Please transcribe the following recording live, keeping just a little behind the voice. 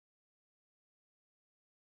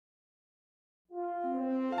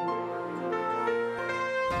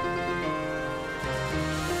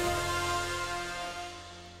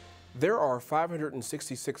There are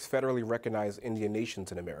 566 federally recognized Indian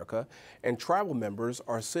nations in America, and tribal members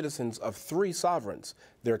are citizens of three sovereigns: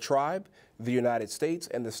 their tribe, the United States,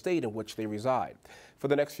 and the state in which they reside. For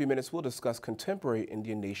the next few minutes, we'll discuss contemporary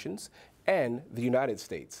Indian nations and the United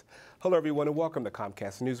States. Hello, everyone, and welcome to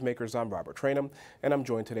Comcast Newsmakers. I'm Robert Trainum, and I'm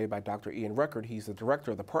joined today by Dr. Ian Record. He's the director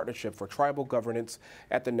of the Partnership for Tribal Governance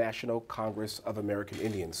at the National Congress of American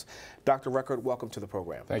Indians. Dr. Record, welcome to the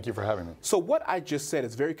program. Thank you for having me. So what I just said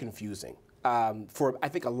is very confusing for, I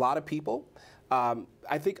think, a lot of people. I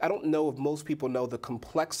don't know if most people know the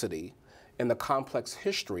complexity and the complex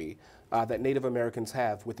history that Native Americans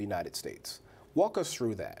have with the United States. Walk us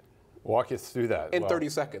through that. Walk you through that. In 30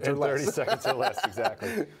 seconds or less. 30 seconds or less,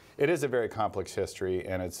 exactly. It is a very complex history,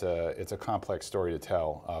 and it's a complex story to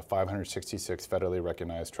tell. 566 federally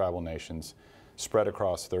recognized tribal nations spread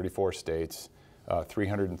across 34 states,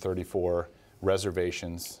 334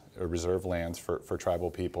 reservations, or reserve lands for tribal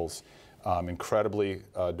peoples. Incredibly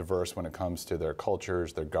diverse when it comes to their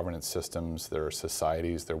cultures, their governance systems, their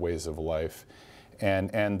societies, their ways of life,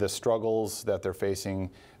 and the struggles that they're facing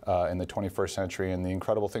in the 21st century and the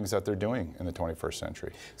incredible things that they're doing in the 21st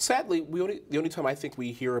century. Sadly, the only time I think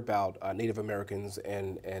we hear about Native Americans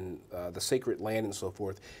and the sacred land and so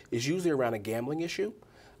forth is usually around a gambling issue.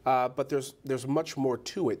 But there's much more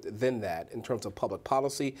to it than that in terms of public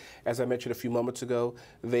policy. As I mentioned a few moments ago,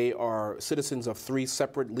 they are citizens of three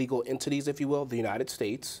separate legal entities, if you will: the United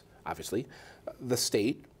States, obviously, the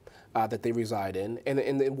state that they reside in, and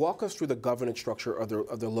then walk us through the governance structure of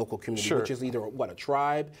their local community, Sure. which is either a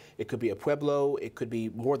tribe, it could be a pueblo, it could be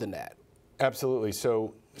more than that. Absolutely.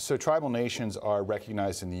 So tribal nations are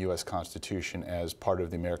recognized in the U.S. Constitution as part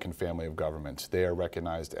of the American family of governments. They are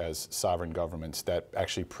recognized as sovereign governments that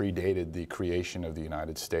actually predated the creation of the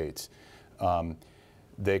United States.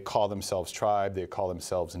 They call themselves tribe, they call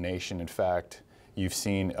themselves nation. In fact, you've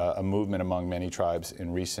seen a movement among many tribes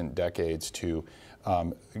in recent decades to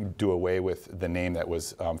do away with the name that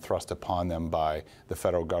was thrust upon them by the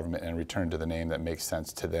federal government and return to the name that makes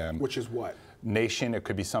sense to them. Which is what? Nation. It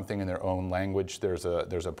could be something in their own language. There's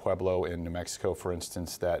a pueblo in New Mexico, for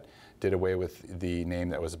instance, that did away with the name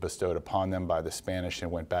that was bestowed upon them by the Spanish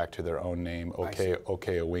and went back to their own name,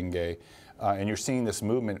 Oke-Owingeh. And you're seeing this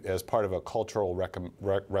movement as part of a cultural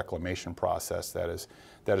reclamation process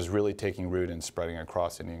that is really taking root and spreading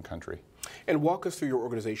across Indian country. And walk us through your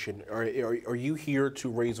organization. Are you here to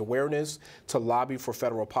raise awareness, to lobby for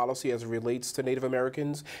federal policy as it relates to Native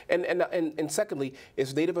Americans? And secondly,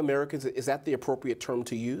 is Native Americans, is that the appropriate term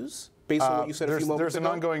to use? Based on what you said a few moments ago? There's an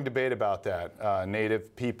ongoing debate about that.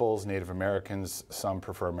 Native peoples, Native Americans, some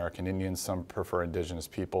prefer American Indians, some prefer indigenous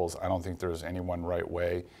peoples. I don't think there's any one right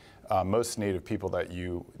way. Most Native people that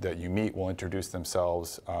you meet will introduce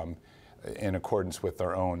themselves in accordance with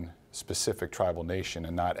their own specific tribal nation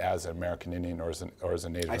and not as an American Indian or as a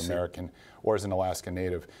Native American or as an Alaska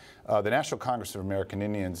Native. The National Congress of American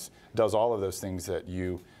Indians does all of those things that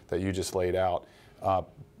you just laid out.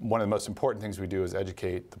 One of the most important things we do is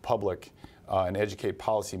educate the public and educate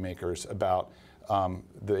policymakers about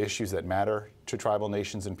the issues that matter to tribal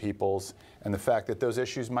nations and peoples, and the fact that those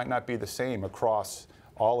issues might not be the same across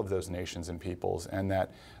all of those nations and peoples, and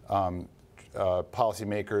that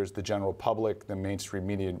policymakers, the general public, the mainstream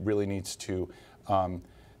media really needs to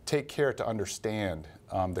take care to understand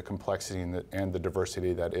the complexity and the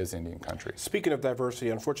diversity that is Indian country. Speaking of diversity,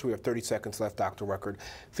 unfortunately we have 30 seconds left, Dr. Record.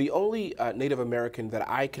 The only Native American that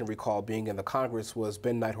I can recall being in the Congress was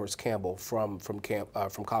Ben Nighthorse Campbell from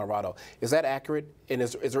Colorado. Is that accurate? And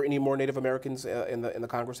is there any more Native Americans in the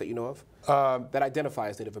Congress that you know of that identify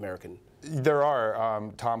as Native American? There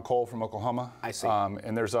are. Tom Cole from Oklahoma. I see.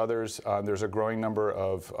 And there's others. There's a growing number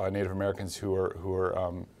of Native Americans who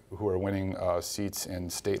are winning seats in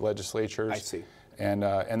state legislatures. I see. And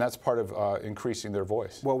that's part of increasing their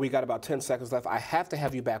voice. Well, we got about 10 seconds left. I have to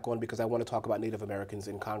have you back on because I want to talk about Native Americans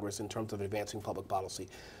in Congress in terms of advancing public policy.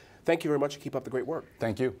 Thank you very much and keep up the great work.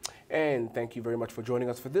 Thank you. And thank you very much for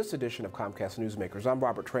joining us for this edition of Comcast Newsmakers. I'm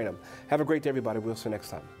Robert Trainum. Have a great day, everybody. We'll see you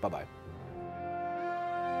next time. Bye-bye.